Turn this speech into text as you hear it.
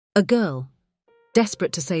A girl,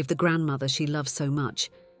 desperate to save the grandmother she loves so much,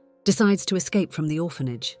 decides to escape from the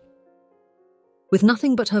orphanage. With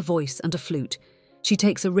nothing but her voice and a flute, she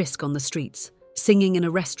takes a risk on the streets, singing in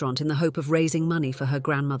a restaurant in the hope of raising money for her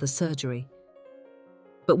grandmother's surgery.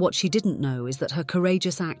 But what she didn't know is that her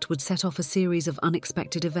courageous act would set off a series of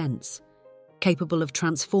unexpected events, capable of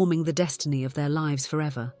transforming the destiny of their lives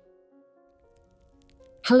forever.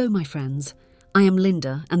 Hello, my friends. I am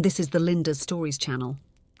Linda, and this is the Linda's Stories channel.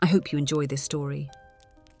 I hope you enjoy this story.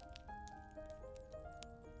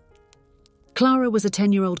 Clara was a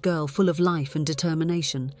 10-year-old girl full of life and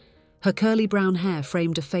determination. Her curly brown hair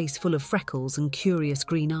framed a face full of freckles and curious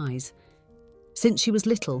green eyes. Since she was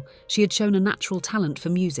little, she had shown a natural talent for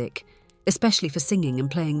music, especially for singing and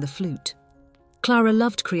playing the flute. Clara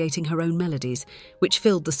loved creating her own melodies, which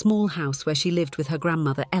filled the small house where she lived with her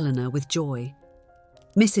grandmother Eleanor with joy.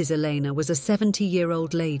 Mrs. Elena was a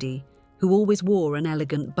 70-year-old lady who always wore an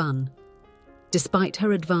elegant bun. Despite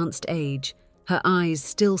her advanced age, her eyes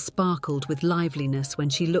still sparkled with liveliness when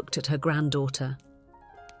she looked at her granddaughter.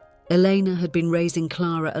 Elena had been raising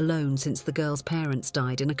Clara alone since the girl's parents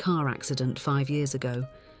died in a car accident 5 years ago.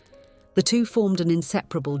 The two formed an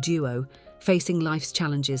inseparable duo, facing life's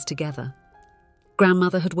challenges together.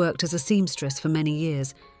 Grandmother had worked as a seamstress for many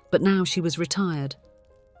years, but now she was retired.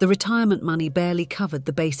 The retirement money barely covered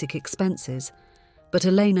the basic expenses, but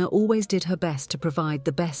Elena always did her best to provide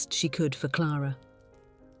the best she could for Clara.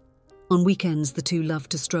 On weekends, the two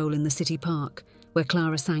loved to stroll in the city park, where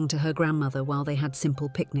Clara sang to her grandmother while they had simple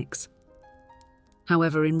picnics.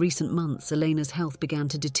 However, in recent months, Elena's health began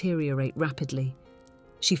to deteriorate rapidly.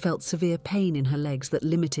 She felt severe pain in her legs that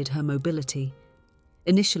limited her mobility.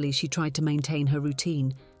 Initially, she tried to maintain her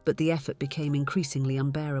routine, but the effort became increasingly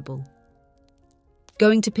unbearable.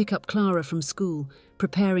 Going to pick up Clara from school,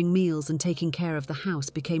 preparing meals and taking care of the house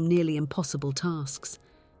became nearly impossible tasks.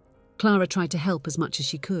 Clara tried to help as much as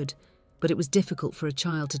she could, but it was difficult for a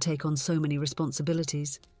child to take on so many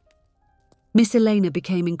responsibilities. Miss Elena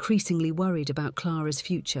became increasingly worried about Clara's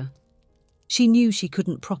future. She knew she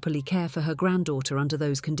couldn't properly care for her granddaughter under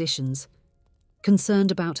those conditions. Concerned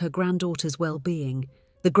about her granddaughter's well-being,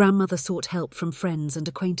 the grandmother sought help from friends and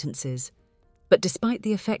acquaintances. But despite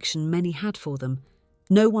the affection many had for them,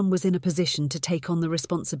 no one was in a position to take on the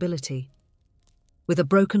responsibility. With a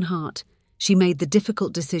broken heart, she made the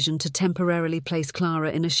difficult decision to temporarily place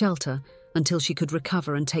Clara in a shelter until she could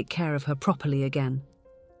recover and take care of her properly again.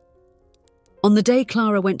 On the day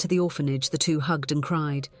Clara went to the orphanage, the two hugged and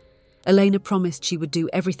cried. Elena promised she would do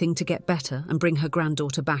everything to get better and bring her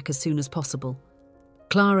granddaughter back as soon as possible.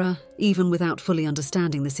 Clara, even without fully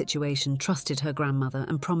understanding the situation, trusted her grandmother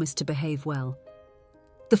and promised to behave well.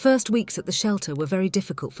 The first weeks at the shelter were very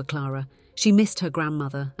difficult for Clara. She missed her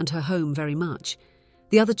grandmother and her home very much.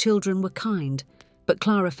 The other children were kind, but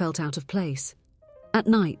Clara felt out of place. At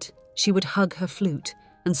night, she would hug her flute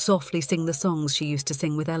and softly sing the songs she used to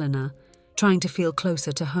sing with Eleanor, trying to feel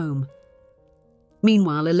closer to home.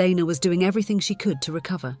 Meanwhile, Elena was doing everything she could to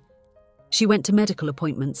recover. She went to medical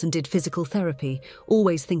appointments and did physical therapy,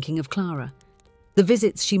 always thinking of Clara. The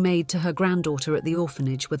visits she made to her granddaughter at the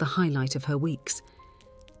orphanage were the highlight of her weeks.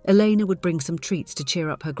 Elena would bring some treats to cheer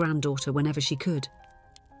up her granddaughter whenever she could.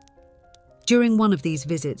 During one of these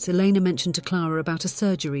visits, Elena mentioned to Clara about a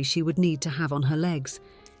surgery she would need to have on her legs.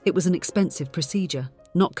 It was an expensive procedure,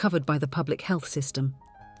 not covered by the public health system.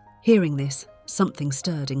 Hearing this, something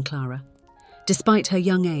stirred in Clara. Despite her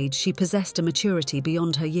young age, she possessed a maturity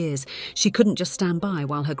beyond her years. She couldn't just stand by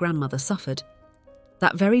while her grandmother suffered.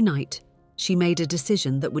 That very night, she made a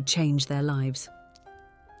decision that would change their lives.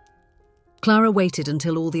 Clara waited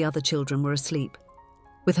until all the other children were asleep.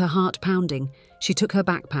 With her heart pounding, she took her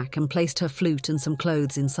backpack and placed her flute and some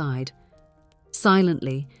clothes inside.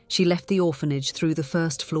 Silently, she left the orphanage through the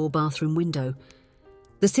first-floor bathroom window.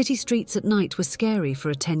 The city streets at night were scary for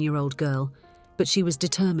a 10-year-old girl, but she was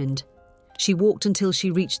determined. She walked until she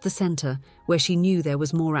reached the centre, where she knew there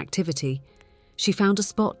was more activity. She found a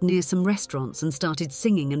spot near some restaurants and started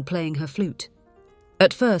singing and playing her flute.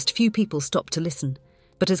 At first, few people stopped to listen,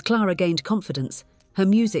 but as Clara gained confidence, her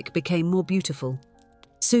music became more beautiful.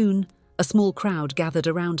 Soon, a small crowd gathered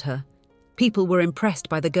around her. People were impressed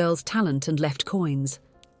by the girl's talent and left coins.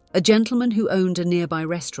 A gentleman who owned a nearby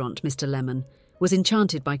restaurant, Mr. Lemon, was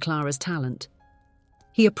enchanted by Clara's talent.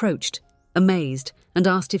 He approached, amazed, and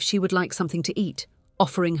asked if she would like something to eat,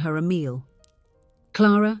 offering her a meal.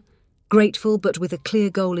 Clara, grateful but with a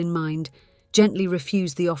clear goal in mind, gently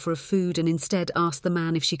refused the offer of food and instead asked the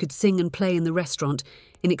man if she could sing and play in the restaurant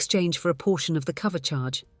in exchange for a portion of the cover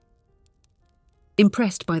charge.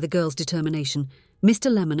 Impressed by the girl's determination,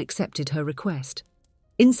 Mr. Lemon accepted her request.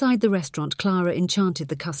 Inside the restaurant, Clara enchanted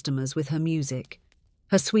the customers with her music.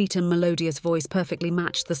 Her sweet and melodious voice perfectly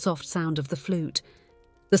matched the soft sound of the flute.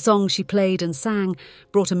 The songs she played and sang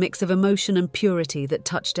brought a mix of emotion and purity that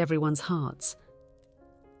touched everyone's hearts.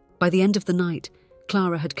 By the end of the night,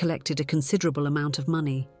 Clara had collected a considerable amount of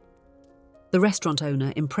money. The restaurant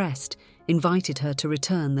owner, impressed, invited her to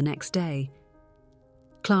return the next day.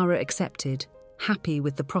 Clara accepted, happy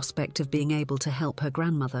with the prospect of being able to help her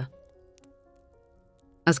grandmother.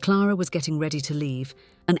 As Clara was getting ready to leave,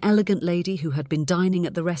 an elegant lady who had been dining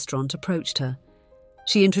at the restaurant approached her.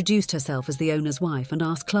 She introduced herself as the owner's wife and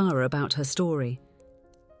asked Clara about her story.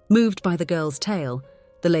 Moved by the girl's tale,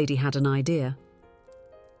 the lady had an idea.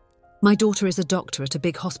 "My daughter is a doctor at a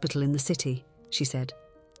big hospital in the city," she said.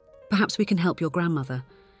 "Perhaps we can help your grandmother.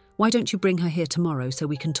 Why don't you bring her here tomorrow so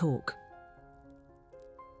we can talk?"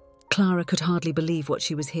 Clara could hardly believe what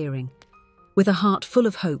she was hearing. With a heart full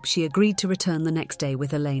of hope, she agreed to return the next day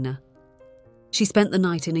with Elena. She spent the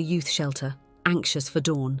night in a youth shelter, anxious for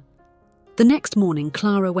dawn. The next morning,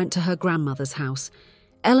 Clara went to her grandmother's house.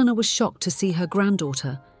 Eleanor was shocked to see her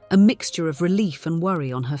granddaughter, a mixture of relief and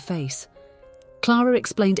worry on her face. Clara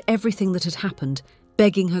explained everything that had happened,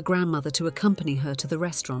 begging her grandmother to accompany her to the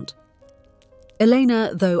restaurant.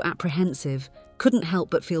 Elena, though apprehensive, couldn't help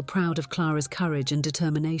but feel proud of Clara's courage and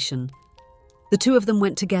determination. The two of them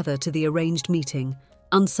went together to the arranged meeting,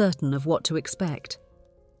 uncertain of what to expect.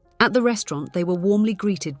 At the restaurant, they were warmly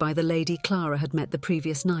greeted by the lady Clara had met the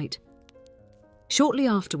previous night. Shortly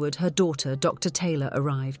afterward, her daughter, Dr. Taylor,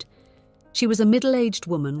 arrived. She was a middle-aged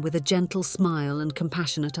woman with a gentle smile and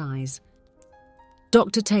compassionate eyes.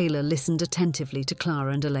 Dr. Taylor listened attentively to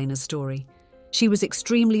Clara and Elena's story. She was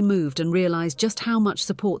extremely moved and realised just how much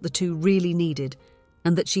support the two really needed,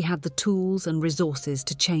 and that she had the tools and resources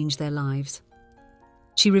to change their lives.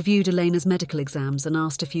 She reviewed Elena's medical exams and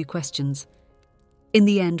asked a few questions. In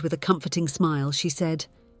the end, with a comforting smile, she said,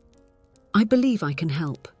 "I believe I can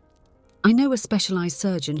help. I know a specialised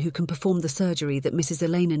surgeon who can perform the surgery that Mrs.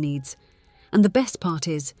 Elena needs, and the best part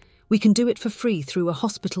is, we can do it for free through a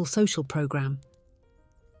hospital social programme."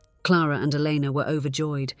 Clara and Elena were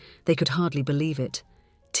overjoyed. They could hardly believe it.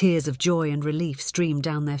 Tears of joy and relief streamed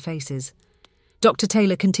down their faces. Dr.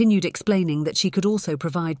 Taylor continued explaining that she could also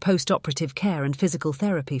provide post-operative care and physical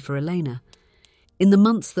therapy for Elena. In the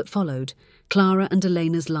months that followed, Clara and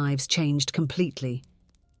Elena's lives changed completely.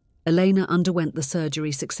 Elena underwent the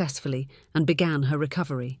surgery successfully and began her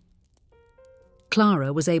recovery.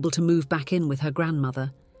 Clara was able to move back in with her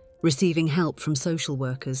grandmother, receiving help from social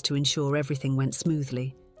workers to ensure everything went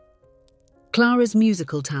smoothly. Clara's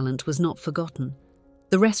musical talent was not forgotten.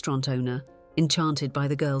 The restaurant owner, enchanted by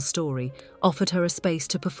the girl's story, offered her a space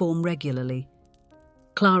to perform regularly.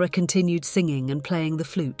 Clara continued singing and playing the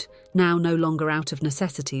flute, now no longer out of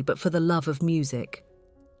necessity but for the love of music.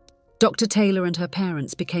 Dr. Taylor and her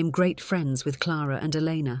parents became great friends with Clara and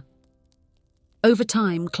Elena. Over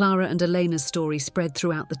time, Clara and Elena's story spread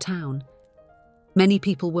throughout the town. Many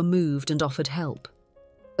people were moved and offered help.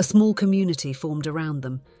 A small community formed around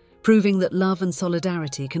them, proving that love and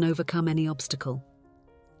solidarity can overcome any obstacle.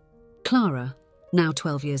 Clara, now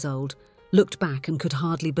 12 years old, looked back and could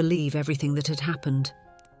hardly believe everything that had happened.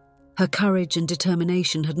 Her courage and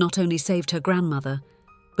determination had not only saved her grandmother,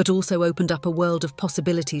 but also opened up a world of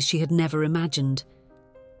possibilities she had never imagined.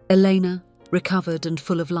 Elena, recovered and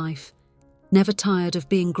full of life, never tired of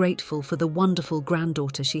being grateful for the wonderful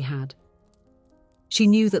granddaughter she had. She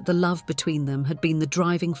knew that the love between them had been the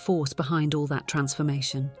driving force behind all that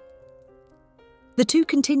transformation. The two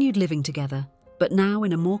continued living together, but now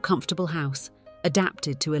in a more comfortable house,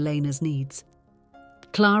 adapted to Elena's needs.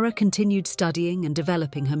 Clara continued studying and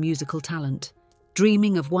developing her musical talent,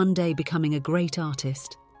 dreaming of one day becoming a great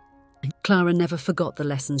artist. Clara never forgot the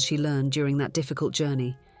lessons she learned during that difficult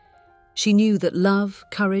journey. She knew that love,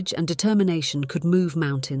 courage, and determination could move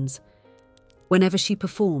mountains. Whenever she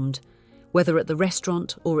performed, whether at the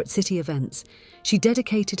restaurant or at city events, she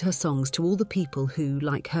dedicated her songs to all the people who,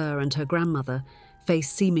 like her and her grandmother,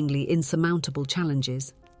 faced seemingly insurmountable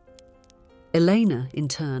challenges. Elena, in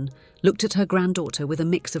turn, looked at her granddaughter with a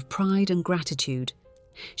mix of pride and gratitude.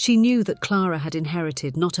 She knew that Clara had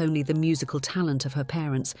inherited not only the musical talent of her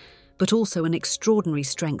parents, but also an extraordinary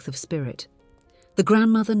strength of spirit. The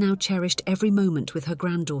grandmother now cherished every moment with her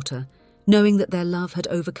granddaughter, knowing that their love had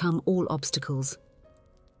overcome all obstacles.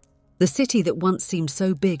 The city that once seemed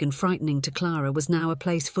so big and frightening to Clara was now a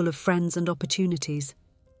place full of friends and opportunities.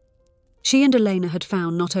 She and Elena had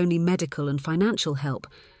found not only medical and financial help,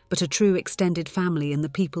 but a true extended family in the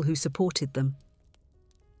people who supported them.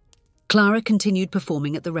 Clara continued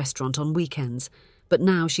performing at the restaurant on weekends, but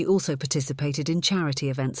now she also participated in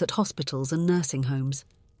charity events at hospitals and nursing homes.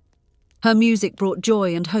 Her music brought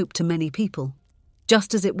joy and hope to many people,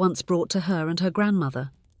 just as it once brought to her and her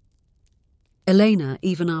grandmother. Elena,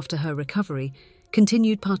 even after her recovery,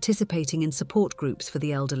 continued participating in support groups for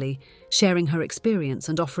the elderly, sharing her experience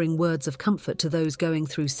and offering words of comfort to those going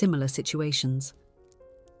through similar situations.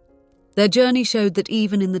 Their journey showed that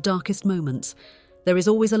even in the darkest moments, there is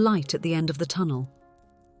always a light at the end of the tunnel.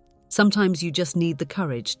 Sometimes you just need the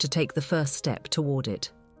courage to take the first step toward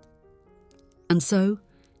it. And so,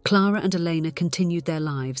 Clara and Elena continued their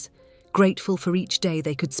lives, grateful for each day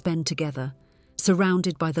they could spend together,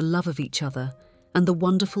 surrounded by the love of each other and the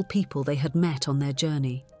wonderful people they had met on their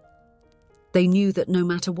journey. They knew that no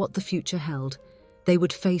matter what the future held, they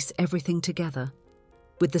would face everything together,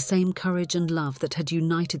 with the same courage and love that had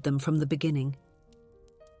united them from the beginning.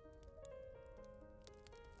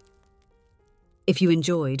 If you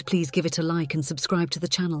enjoyed, please give it a like and subscribe to the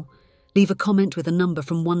channel. Leave a comment with a number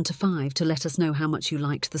from 1 to 5 to let us know how much you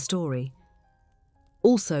liked the story.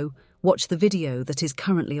 Also, watch the video that is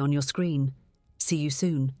currently on your screen. See you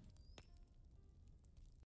soon.